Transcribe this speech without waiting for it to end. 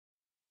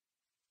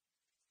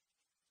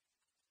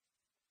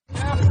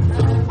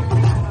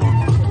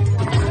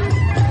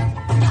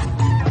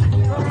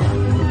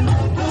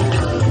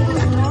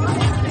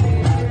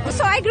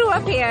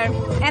here,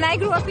 and I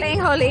grew up playing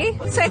Holi,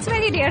 so it's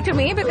very dear to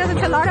me because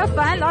it's a lot of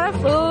fun, a lot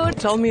of food.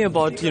 Tell me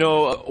about,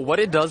 what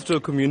it does to a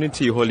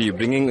community, Holi,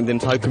 bringing the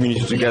entire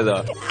community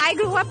together. I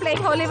grew up playing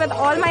Holi with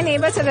all my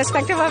neighbors,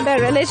 irrespective of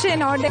their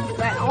religion or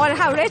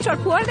how rich or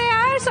poor they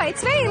are, so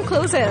it's very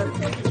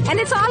inclusive. And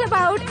it's all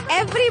about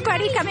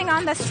everybody coming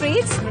on the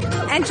streets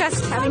and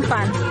just having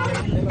fun.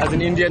 As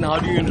an Indian, how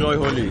do you enjoy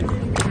Holi?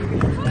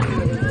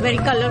 Very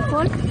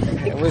colorful.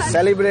 We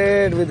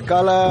celebrate with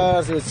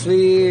colors, with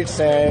sweets,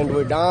 and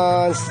we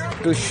dance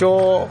to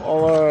show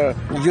our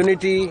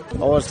unity,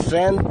 our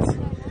strength.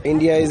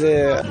 India is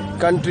a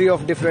country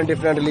of different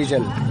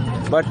religion.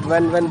 But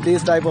when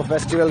these type of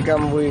festival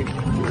come, we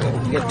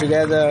get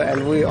together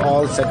and we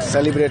all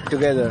celebrate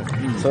together.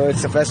 So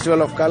it's a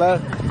festival of color.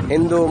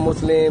 Hindu,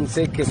 Muslim,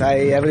 Sikh,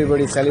 Isai,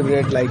 everybody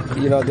celebrate like,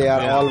 they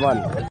are all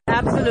one.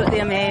 Absolutely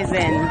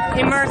amazing.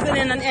 Immersing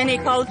in any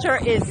culture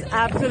is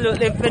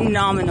absolutely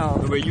phenomenal.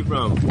 Where are you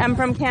from? I'm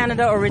from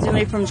Canada,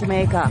 originally from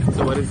Jamaica.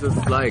 So what is this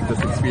like,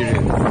 this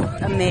experience?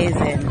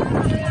 Amazing.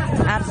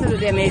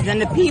 Absolutely amazing.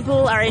 The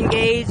people are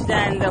engaged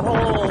and the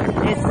whole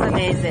is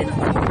amazing.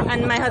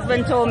 And my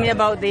husband told me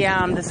about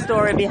the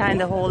story behind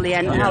the Holi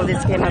and how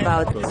this came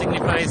about. It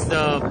signifies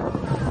the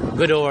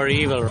good or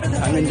evil.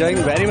 I'm enjoying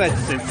very much.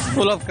 It's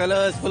full of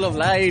colors, full of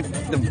light.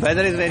 The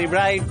weather is very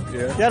bright.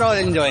 Yeah. They're all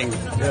enjoying.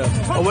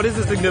 Yeah. What is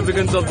the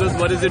significance of this?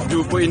 What does it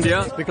do for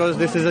India? Because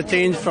this is a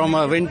change from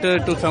winter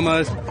to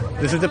summers.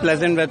 This is the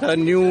pleasant weather,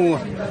 new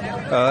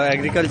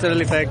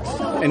agricultural effects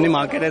in the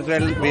market as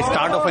well. We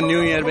start off a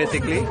new year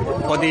basically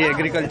for the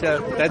agriculture.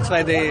 That's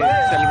why they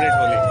celebrate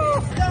Holi.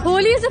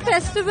 Holi is a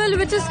festival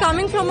which is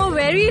coming from a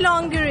very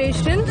long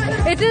duration.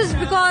 It is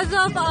because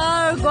of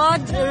our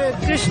god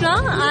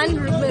Krishna and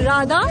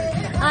Radha.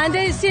 And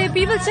they say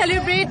people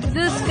celebrate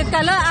this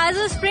color as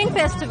a spring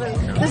festival.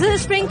 This is a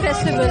spring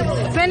festival.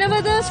 Whenever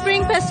the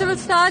spring festival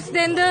starts,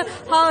 then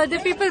the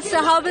people's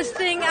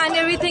harvesting and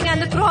everything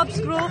and the crops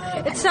grow.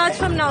 It starts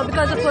from now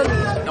because of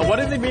Holi. Now what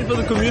does it mean for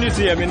the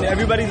community? I mean,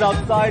 everybody's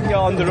outside here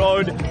on the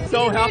road,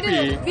 so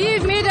happy.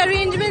 We've made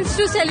arrangements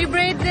to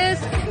celebrate this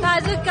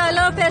as a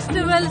color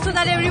festival so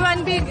that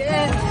everyone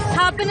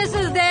happiness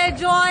is there,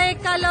 joy,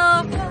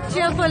 color,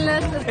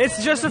 cheerfulness.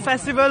 It's just a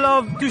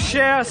festival to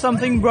share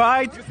something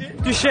bright,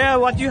 to share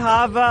what you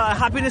have,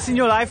 happiness in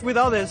your life with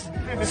others.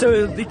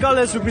 So the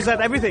colors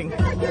represent everything.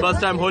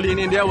 First time Holi in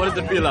India, what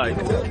does it feel like?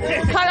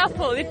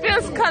 Colorful. It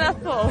feels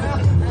colorful.